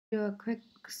Do a quick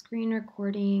screen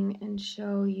recording and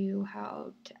show you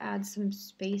how to add some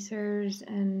spacers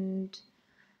and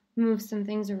move some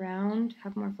things around,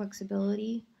 have more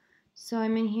flexibility. So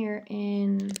I'm in here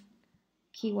in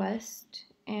Key West,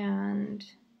 and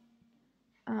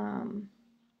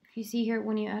if you see here,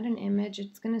 when you add an image,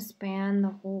 it's going to span the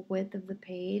whole width of the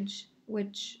page,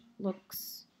 which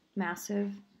looks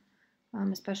massive,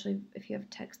 especially if you have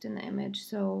text in the image.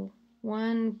 So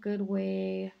one good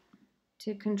way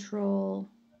to control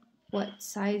what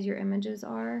size your images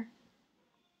are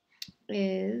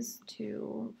is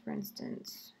to, for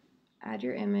instance, add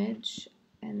your image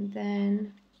and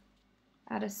then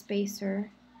add a spacer,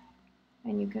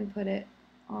 and you can put it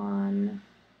on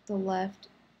the left.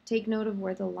 Take note of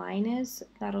where the line is.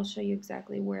 That'll show you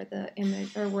exactly where the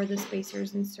image or where the spacer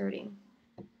is inserting.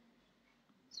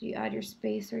 So you add your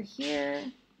spacer here,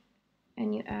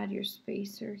 and you add your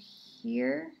spacer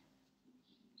here,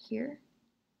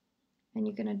 and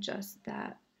you can adjust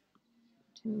that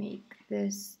to make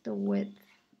this the width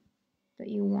that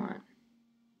you want.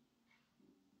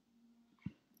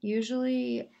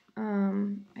 Usually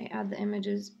I add the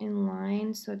images in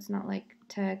line, so it's not like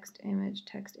text, image,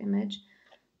 text, image.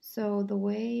 So the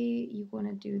way you want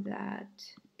to do that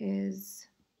is,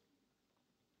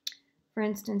 for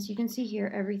instance, you can see here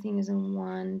everything is in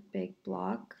one big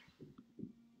block.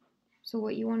 So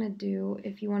what you want to do,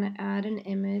 if you want to add an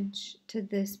image to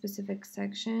this specific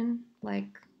section,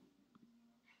 like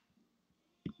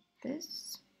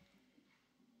this,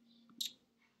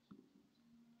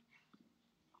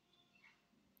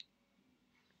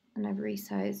 and I've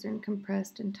resized and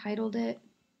compressed and titled it.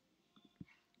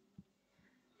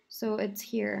 So it's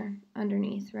here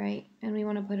underneath, right? And we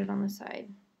want to put it on the side.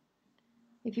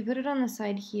 If you put it on the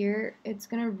side here, it's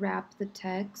going to wrap the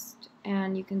text,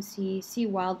 and you can see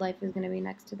wildlife is going to be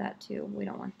next to that too. We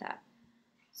don't want that.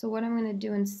 So what I'm going to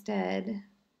do instead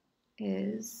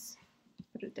is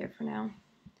put it there for now.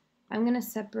 I'm going to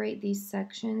separate these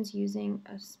sections using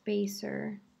a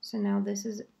spacer. So now this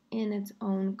is in its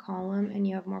own column and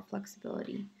you have more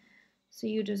flexibility. So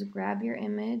you just grab your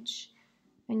image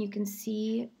and you can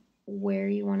see where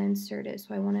you want to insert it.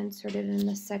 So I want to insert it in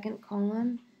the second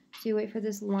column. So you wait for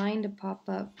this line to pop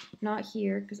up, not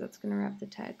here because that's going to wrap the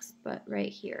text, but right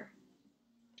here.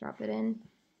 Drop it in,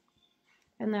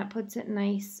 and that puts it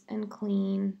nice and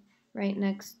clean right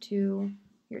next to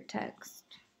your text.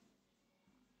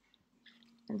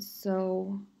 And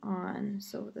so on.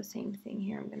 So the same thing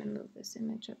here. I'm going to move this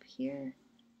image up here,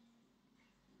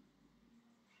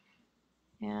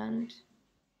 and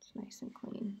it's nice and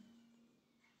clean.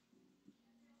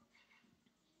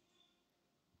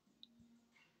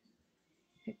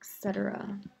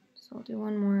 Etc. So I'll do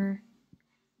one more.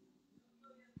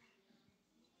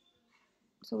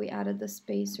 So we added the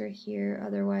spacer here,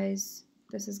 otherwise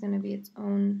this is going to be its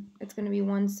own, it's going to be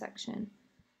one section.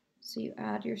 So you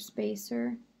add your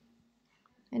spacer,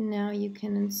 and now you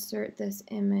can insert this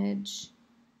image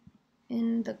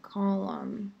in the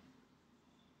column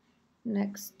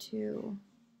next to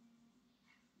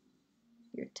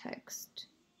your text.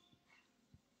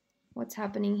 What's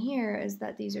happening here is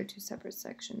that these are two separate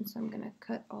sections, so I'm going to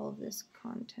cut all of this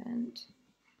content,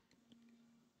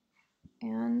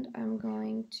 and I'm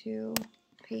going to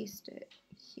paste it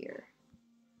here.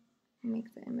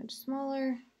 Make the image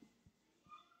smaller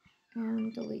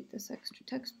and delete this extra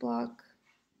text block.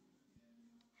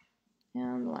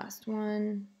 And the last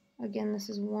one, again, this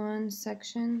is one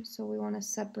section, so we want to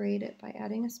separate it by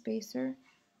adding a spacer.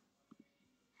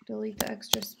 Delete the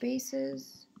extra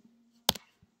spaces.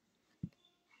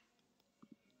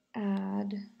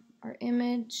 Add our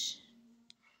image.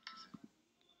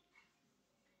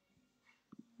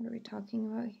 What are we talking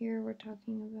about here? We're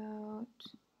talking about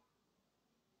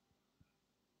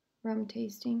rum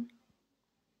tasting.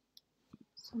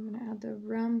 So I'm going to add the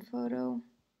rum photo.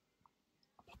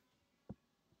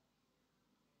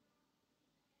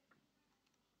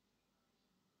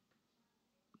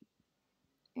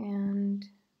 And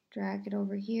drag it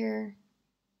over here.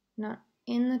 Not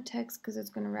in the text because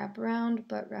it's going to wrap around,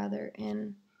 but rather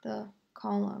in the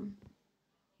column.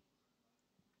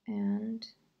 And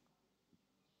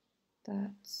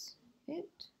that's it.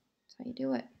 That's how you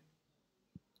do it.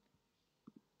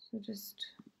 So just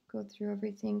go through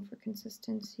everything for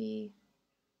consistency.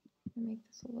 Make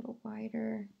this a little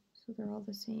wider so they're all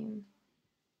the same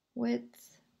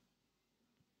width.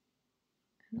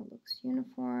 And it looks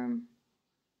uniform.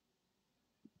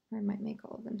 Or I might make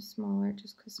all of them smaller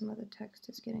just because some of the text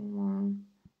is getting long.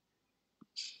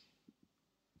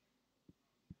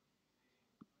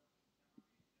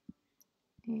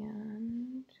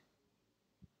 And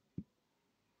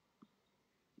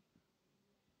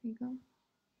There you go.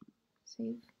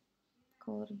 Save.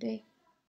 Call it a day.